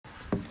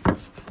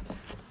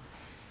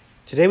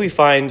Today we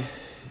find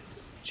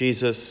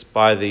Jesus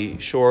by the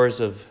shores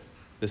of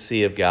the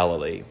Sea of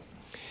Galilee.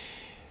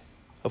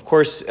 Of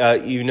course,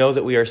 you know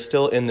that we are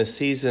still in the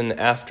season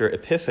after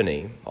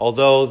Epiphany,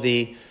 although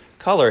the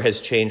color has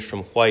changed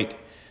from white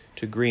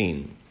to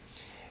green.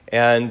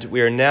 And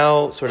we are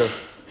now sort of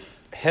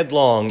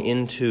headlong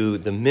into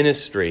the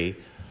ministry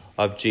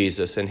of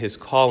Jesus and his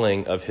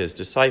calling of his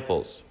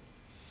disciples.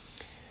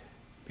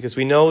 Because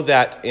we know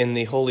that in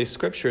the Holy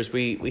Scriptures,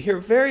 we hear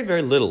very,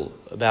 very little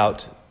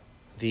about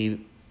the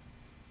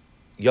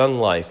young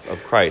life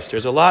of Christ.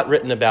 There's a lot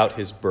written about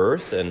his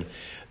birth and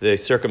the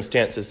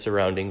circumstances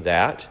surrounding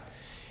that,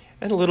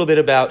 and a little bit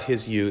about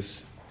his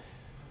youth.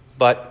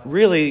 But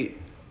really,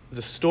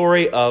 the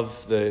story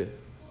of the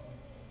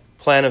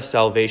plan of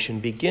salvation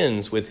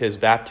begins with his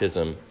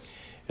baptism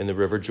in the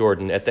River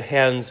Jordan at the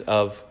hands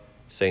of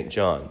St.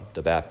 John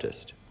the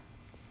Baptist.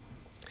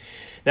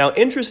 Now,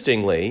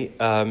 interestingly,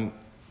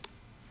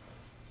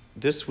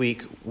 this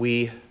week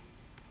we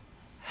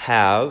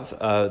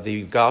have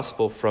the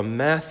gospel from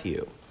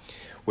Matthew,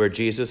 where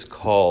Jesus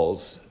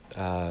calls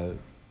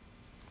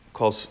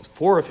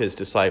four of his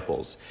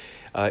disciples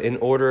in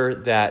order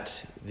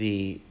that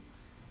the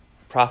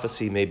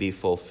prophecy may be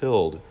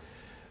fulfilled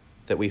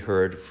that we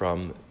heard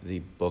from the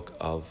book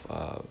of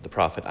the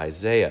prophet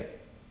Isaiah.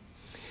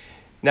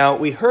 Now,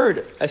 we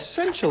heard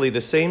essentially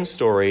the same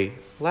story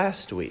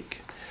last week,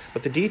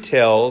 but the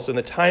details and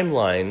the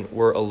timeline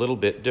were a little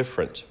bit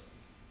different.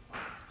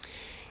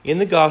 In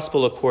the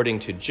Gospel according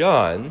to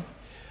John,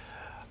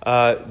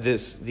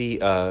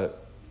 the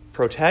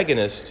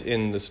protagonist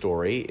in the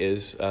story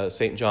is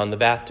St. John the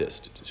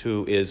Baptist,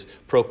 who is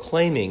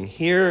proclaiming,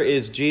 "Here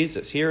is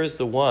Jesus, here is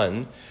the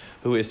one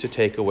who is to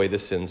take away the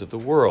sins of the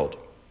world."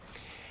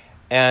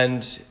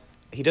 And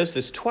he does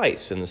this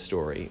twice in the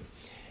story.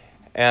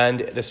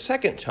 And the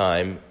second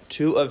time,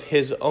 two of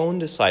his own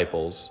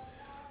disciples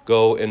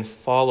go and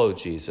follow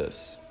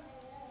Jesus.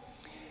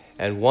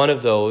 And one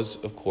of those,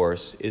 of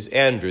course, is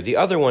Andrew. The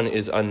other one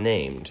is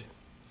unnamed.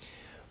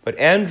 But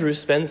Andrew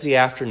spends the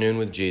afternoon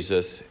with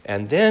Jesus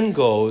and then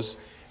goes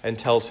and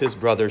tells his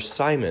brother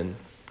Simon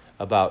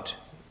about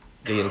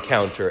the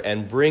encounter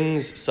and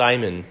brings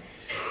Simon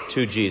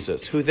to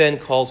Jesus, who then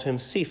calls him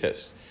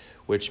Cephas,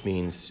 which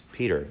means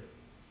Peter.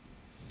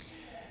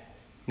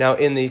 Now,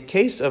 in the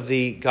case of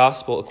the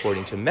gospel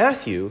according to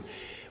Matthew,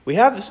 we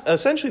have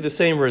essentially the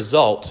same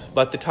result,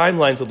 but the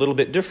timeline's a little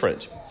bit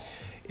different.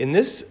 In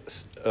this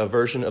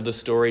version of the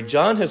story,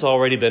 John has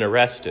already been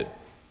arrested,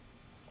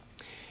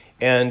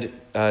 and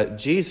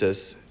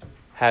Jesus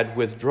had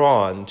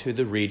withdrawn to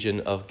the region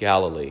of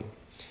Galilee.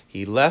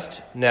 He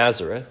left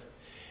Nazareth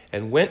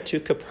and went to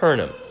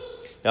Capernaum.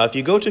 Now, if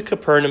you go to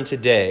Capernaum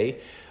today,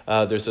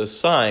 there's a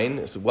sign,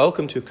 it's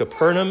 "Welcome to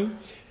Capernaum,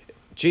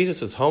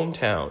 Jesus'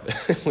 hometown,"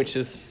 which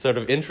is sort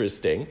of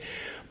interesting.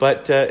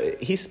 But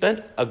he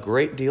spent a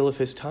great deal of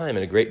his time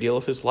and a great deal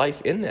of his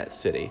life in that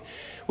city,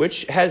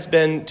 which has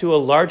been to a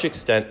large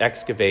extent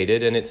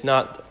excavated, and it's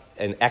not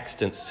an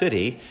extant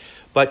city,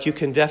 but you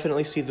can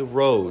definitely see the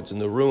roads and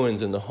the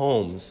ruins and the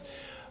homes,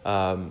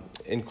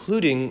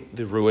 including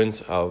the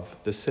ruins of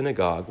the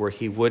synagogue where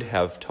he would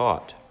have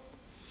taught.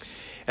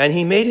 And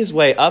he made his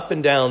way up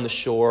and down the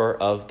shore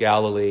of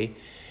Galilee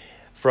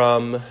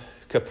from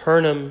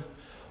Capernaum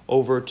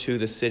over to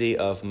the city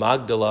of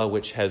Magdala,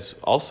 which has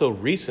also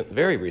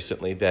very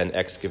recently been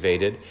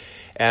excavated.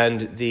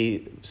 And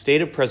the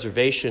state of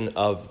preservation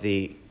of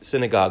the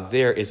synagogue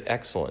there is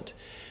excellent.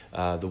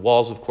 The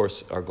walls, of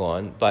course, are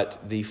gone,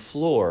 but the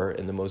floor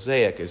and the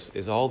mosaic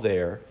is all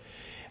there.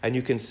 And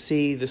you can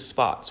see the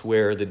spots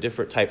where the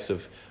different types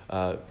of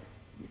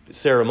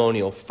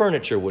ceremonial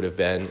furniture would have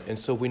been. And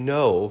so we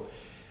know,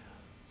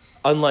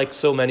 unlike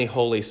so many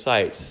holy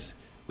sites,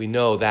 we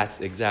know that's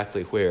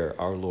exactly where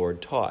our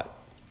Lord taught.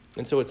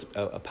 And so it's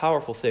a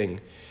powerful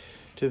thing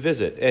to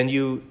visit. And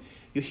you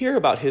hear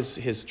about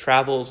his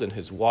travels and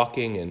his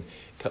walking and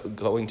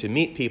going to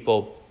meet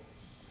people.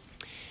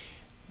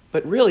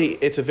 But really,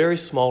 it's a very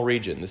small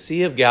region. The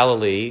Sea of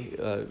Galilee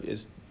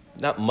is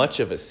not much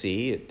of a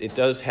sea. It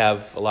does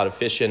have a lot of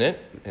fish in it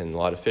and a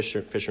lot of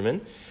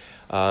fishermen.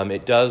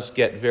 It does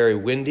get very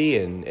windy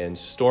and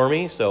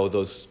stormy. So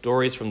those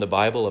stories from the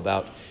Bible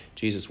about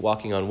Jesus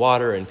walking on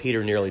water and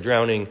Peter nearly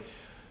drowning,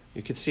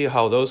 you can see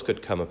how those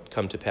could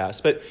come to pass.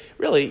 But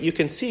really, you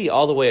can see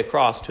all the way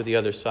across to the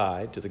other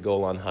side, to the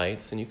Golan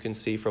Heights, and you can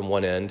see from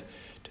one end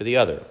to the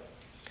other.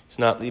 It's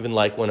not even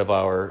like one of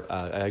our,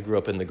 I grew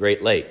up in the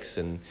Great Lakes,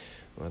 and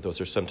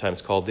those are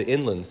sometimes called the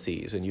inland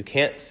seas, and you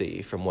can't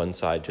see from one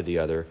side to the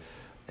other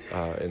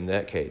in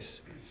that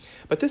case.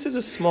 But this is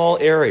a small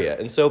area,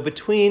 and so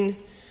between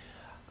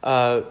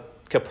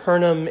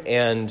Capernaum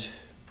and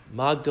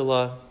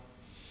Magdala,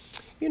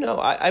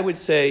 I would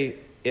say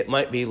it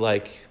might be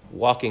like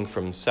walking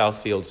from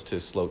Southfields to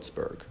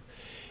Sloatsburg.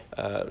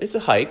 It's a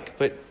hike,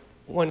 but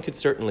one could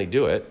certainly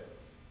do it.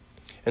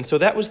 And so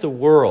that was the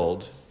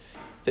world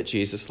that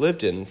Jesus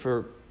lived in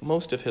for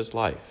most of his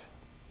life.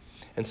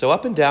 And so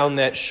up and down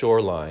that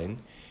shoreline,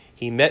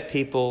 he met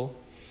people,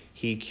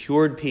 he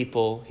cured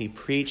people, he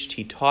preached,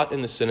 he taught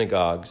in the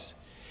synagogues.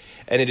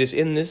 And it is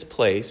in this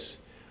place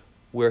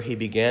where he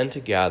began to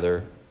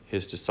gather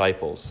his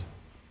disciples.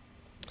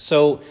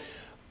 So,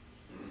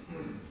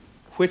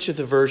 which of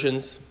the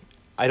versions?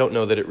 I don't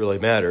know that it really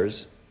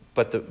matters,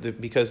 but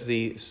because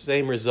the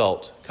same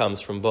result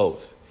comes from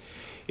both.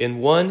 In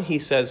one, he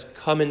says,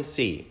 "Come and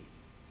see."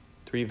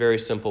 3 very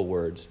simple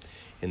words.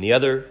 In the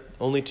other,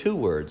 only 2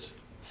 words,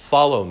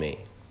 "Follow me."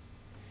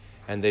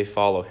 And they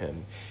follow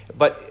him.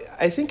 But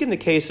I think in the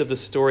case of the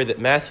story that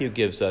Matthew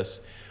gives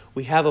us,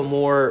 we have a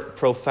more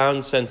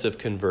profound sense of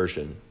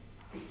conversion.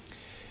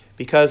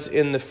 Because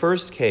in the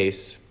first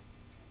case,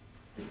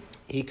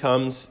 he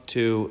comes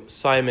to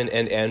Simon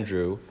and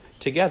Andrew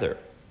together,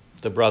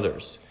 the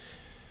brothers.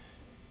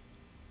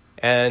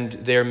 And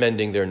they're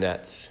mending their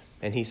nets.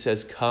 And he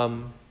says,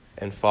 "Come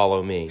and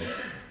follow me."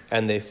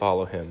 And they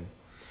follow him.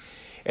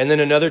 And then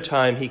another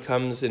time he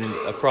comes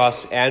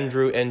across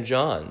Andrew and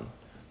John,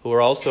 who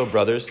are also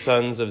brothers,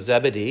 sons of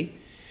Zebedee.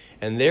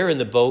 And they're in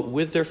the boat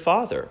with their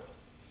father,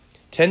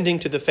 tending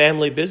to the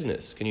family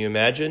business. Can you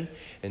imagine?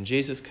 And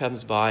Jesus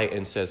comes by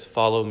and says,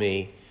 "Follow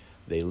me."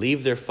 They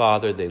leave their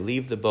father, they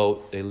leave the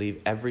boat, they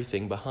leave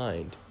everything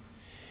behind.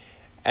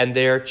 And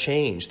they're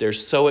changed. They're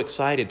so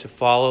excited to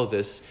follow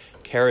this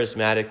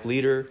charismatic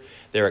leader.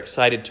 They're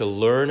excited to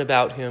learn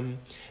about him.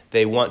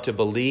 They want to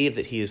believe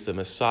that he is the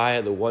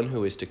Messiah, the one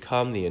who is to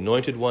come, the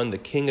anointed one, the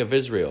King of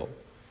Israel.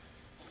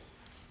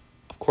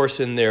 Of course,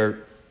 in their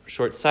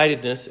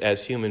short-sightedness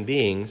as human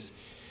beings,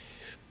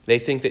 they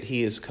think that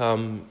he has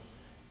come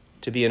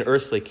to be an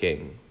earthly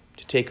king,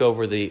 to take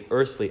over the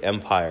earthly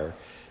empire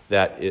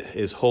that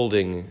is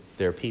holding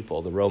their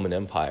people, the Roman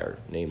Empire,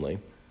 namely.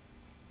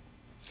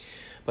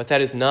 But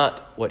that is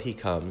not what he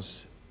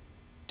comes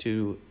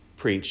to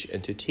preach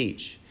and to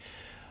teach.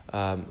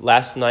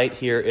 Last night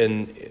here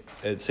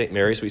at St.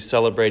 Mary's, we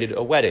celebrated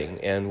a wedding,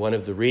 and one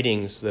of the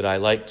readings that I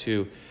like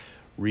to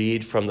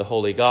read from the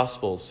Holy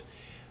Gospels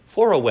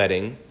for a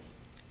wedding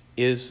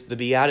is the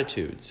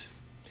Beatitudes.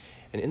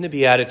 And in the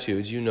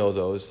Beatitudes, you know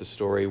those, the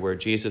story where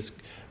Jesus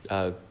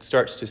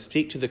starts to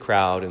speak to the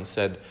crowd and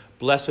said,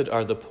 "Blessed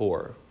are the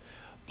poor.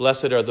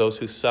 Blessed are those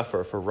who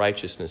suffer for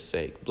righteousness'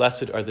 sake.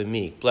 Blessed are the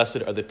meek.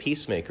 Blessed are the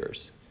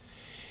peacemakers."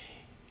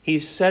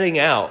 He's setting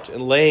out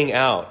and laying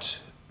out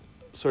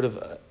sort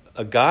of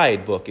a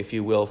guidebook, if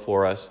you will,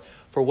 for us,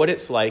 for what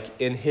it's like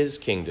in his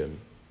kingdom.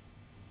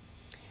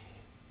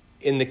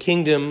 In the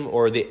kingdom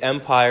or the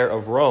empire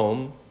of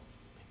Rome,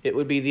 it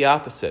would be the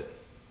opposite.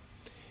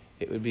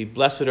 It would be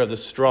blessed are the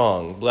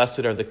strong, blessed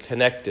are the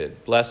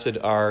connected, blessed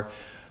are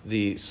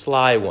the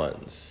sly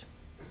ones,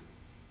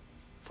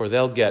 for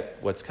they'll get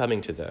what's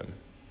coming to them.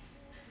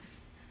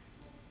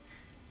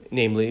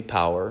 Namely,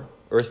 power,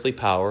 earthly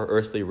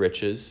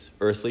riches,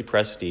 earthly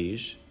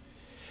prestige.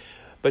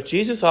 But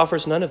Jesus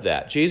offers none of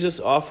that. Jesus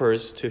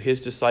offers to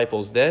his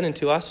disciples then and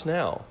to us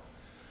now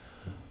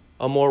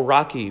a more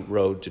rocky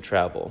road to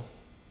travel.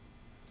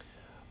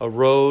 A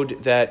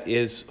road that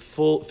is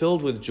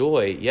filled with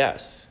joy,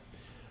 yes,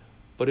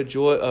 but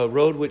a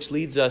road which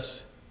leads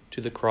us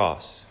to the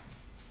cross.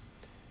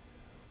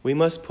 We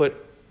must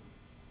put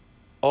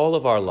all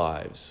of our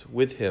lives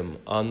with him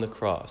on the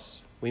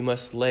cross. We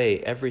must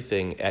lay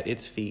everything at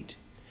its feet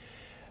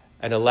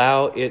and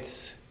allow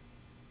its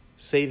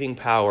saving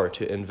power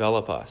to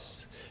envelop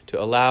us,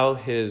 to allow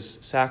his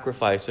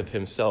sacrifice of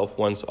himself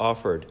once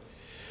offered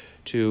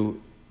to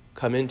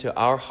come into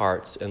our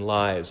hearts and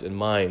lives and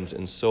minds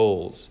and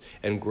souls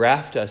and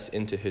graft us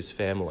into his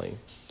family.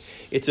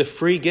 It's a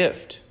free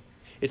gift.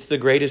 It's the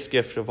greatest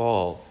gift of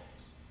all,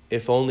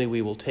 if only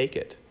we will take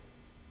it.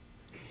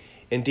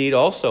 Indeed,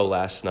 also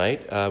last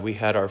night, we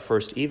had our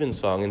first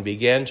evensong and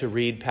began to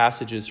read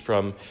passages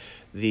from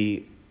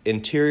the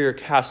Interior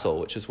Castle,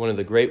 which is one of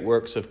the great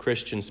works of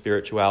Christian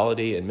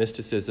spirituality and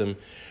mysticism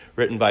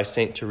written by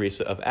St.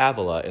 Teresa of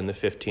Avila in the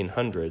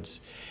 1500s.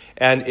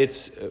 And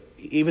it's,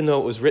 even though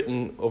it was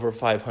written over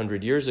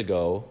 500 years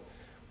ago,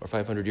 or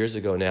 500 years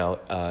ago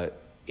now,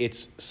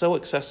 it's so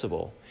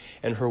accessible,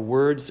 and her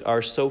words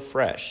are so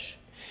fresh.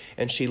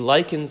 And she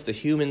likens the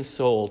human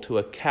soul to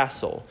a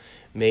castle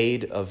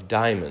made of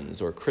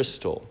diamonds or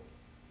crystal,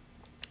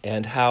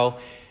 and how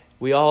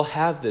we all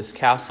have this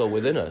castle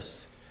within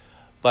us.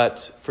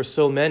 But for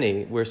so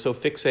many, we're so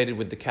fixated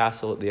with the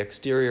castle, the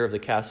exterior of the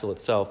castle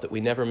itself, that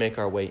we never make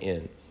our way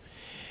in.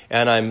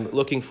 And I'm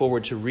looking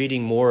forward to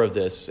reading more of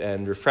this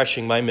and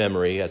refreshing my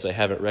memory, as I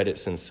haven't read it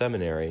since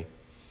seminary.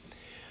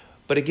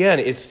 But again,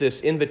 it's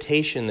this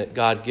invitation that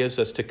God gives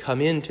us to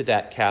come into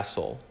that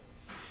castle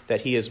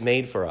that he has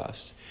made for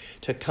us,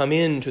 to come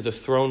into the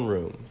throne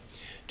room,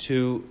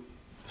 to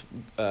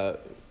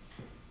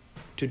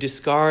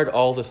discard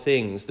all the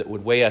things that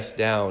would weigh us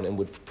down and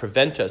would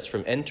prevent us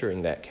from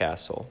entering that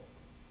castle.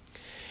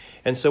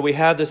 And so we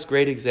have this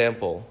great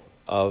example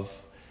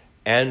of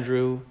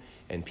Andrew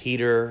and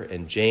Peter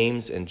and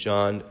James and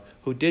John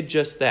who did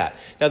just that.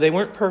 Now, they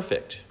weren't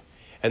perfect,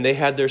 and they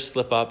had their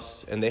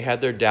slip-ups and they had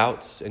their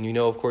doubts. And you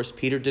know, of course,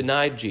 Peter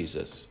denied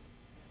Jesus,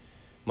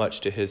 much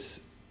to his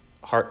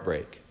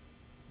heartbreak.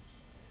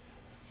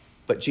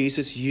 But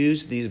Jesus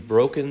used these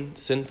broken,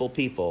 sinful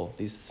people,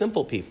 these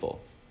simple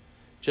people,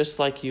 just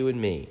like you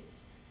and me,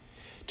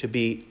 to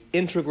be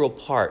integral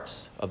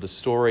parts of the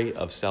story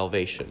of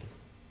salvation.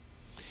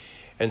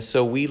 And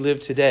so we live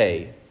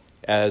today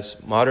as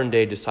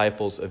modern-day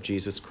disciples of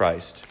Jesus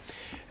Christ.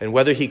 And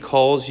whether he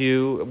calls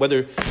you,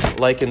 whether,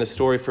 like in the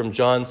story from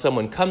John,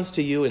 someone comes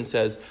to you and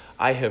says,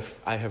 I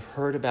have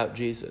heard about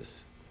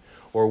Jesus,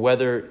 or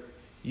whether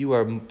you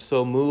are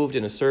so moved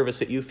in a service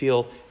that you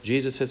feel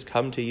Jesus has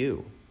come to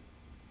you.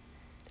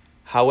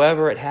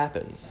 However it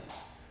happens,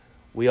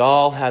 we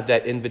all have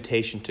that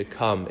invitation to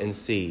come and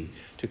see,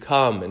 to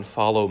come and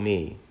follow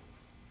me.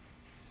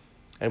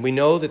 And we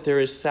know that there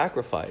is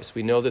sacrifice.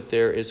 We know that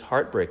there is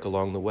heartbreak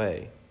along the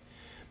way.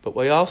 But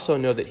we also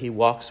know that he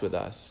walks with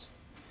us.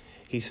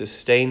 He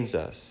sustains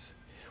us.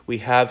 We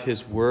have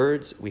his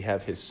words, we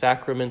have his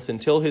sacraments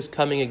until his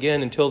coming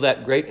again, until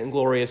that great and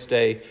glorious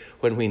day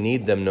when we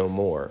need them no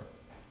more.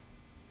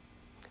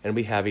 And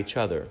we have each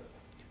other,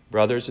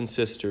 brothers and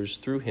sisters,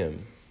 through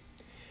him.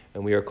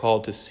 And we are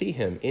called to see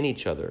him in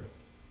each other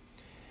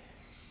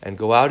and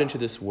go out into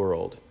this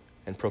world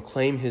and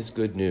proclaim his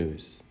good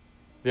news.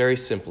 Very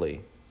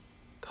simply,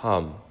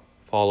 come,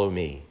 follow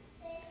me.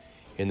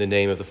 In the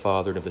name of the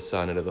Father, and of the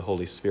Son, and of the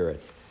Holy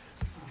Spirit.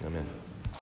 Amen.